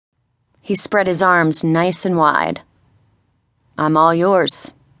He spread his arms nice and wide. "I'm all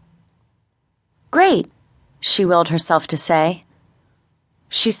yours." "Great," she willed herself to say.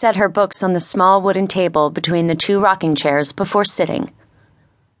 She set her books on the small wooden table between the two rocking chairs before sitting.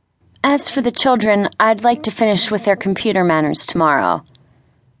 "As for the children, I'd like to finish with their computer manners tomorrow."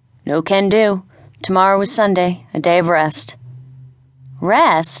 "No can do. Tomorrow is Sunday, a day of rest."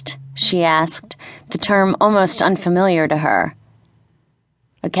 "Rest?" she asked, the term almost unfamiliar to her.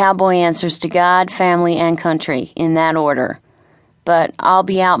 A cowboy answers to God, family, and country, in that order. But I'll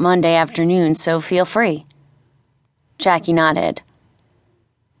be out Monday afternoon, so feel free. Jackie nodded.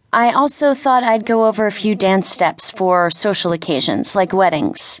 "I also thought I'd go over a few dance steps for social occasions, like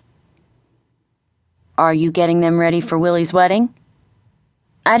weddings." "Are you getting them ready for Willie's wedding?"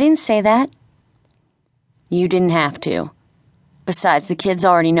 "I didn't say that." "You didn't have to. Besides, the kids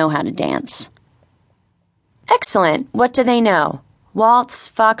already know how to dance." "Excellent. What do they know? Waltz,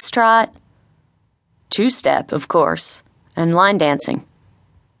 foxtrot?" "Two-step, of course, and line dancing."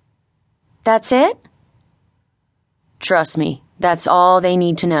 "That's it?" "Trust me, that's all they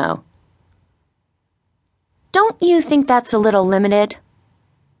need to know." "Don't you think that's a little limited?"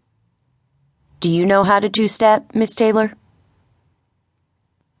 "Do you know how to two-step, Miss Taylor?"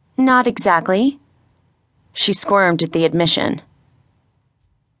 "Not exactly." She squirmed at the admission.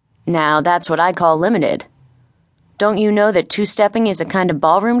 "Now, that's what I call limited. Don't you know that two-stepping is a kind of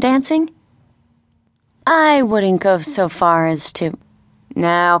ballroom dancing?" "I wouldn't go so far as to..."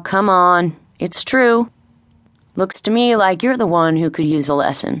 "Now, come on. It's true. Looks to me like you're the one who could use a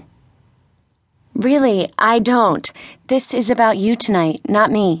lesson." "Really, I don't. This is about you tonight, not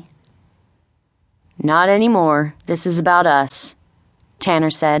me." "Not anymore. This is about us,"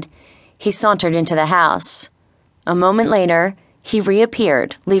 Tanner said. He sauntered into the house. A moment later, he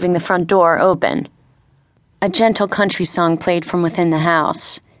reappeared, leaving the front door open. A gentle country song played from within the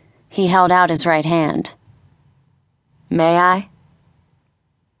house. He held out his right hand. "May I?"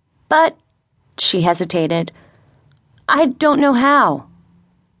 "But," she hesitated, "I don't know how."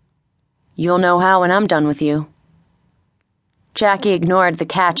 "You'll know how when I'm done with you." Jackie ignored the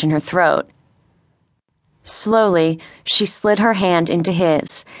catch in her throat. Slowly, she slid her hand into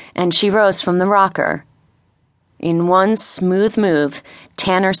his, and she rose from the rocker. In one smooth move,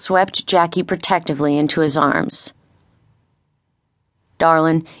 Tanner swept Jackie protectively into his arms.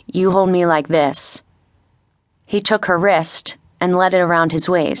 "Darlin', you hold me like this." He took her wrist and let it around his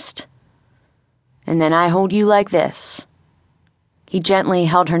waist. "And then I hold you like this." He gently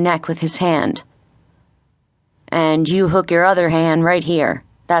held her neck with his hand. "And you hook your other hand right here.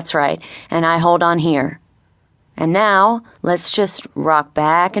 That's right, and I hold on here. And now, let's just rock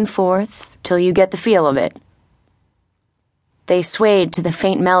back and forth till you get the feel of it." They swayed to the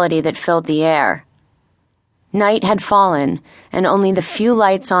faint melody that filled the air. Night had fallen, and only the few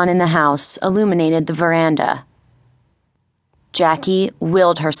lights on in the house illuminated the veranda. Jackie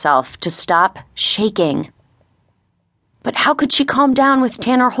willed herself to stop shaking. But how could she calm down with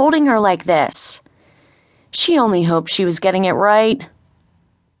Tanner holding her like this? She only hoped she was getting it right.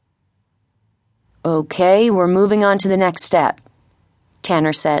 "Okay, we're moving on to the next step,"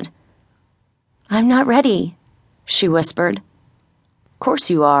 Tanner said. "I'm not ready," she whispered.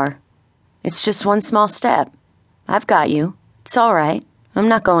 "Course you are. It's just one small step. I've got you. It's all right. I'm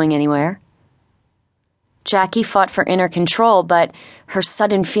not going anywhere." Jackie fought for inner control, but her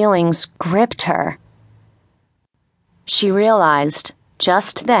sudden feelings gripped her. She realized,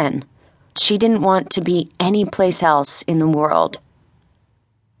 just then, she didn't want to be any place else in the world.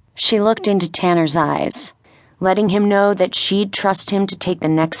 She looked into Tanner's eyes, letting him know that she'd trust him to take the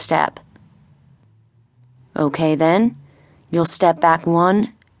next step. "Okay, then. You'll step back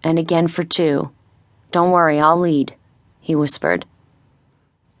one and again for two. Don't worry, I'll lead," he whispered.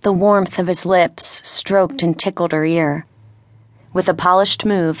 The warmth of his lips stroked and tickled her ear. With a polished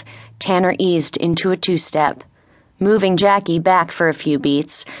move, Tanner eased into a two-step, moving Jackie back for a few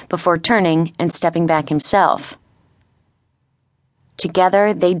beats before turning and stepping back himself.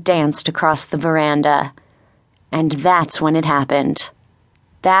 Together, they danced across the veranda. And that's when it happened.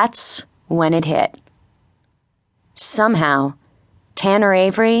 That's when it hit. Somehow, Tanner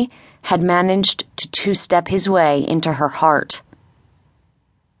Avery had managed to two-step his way into her heart.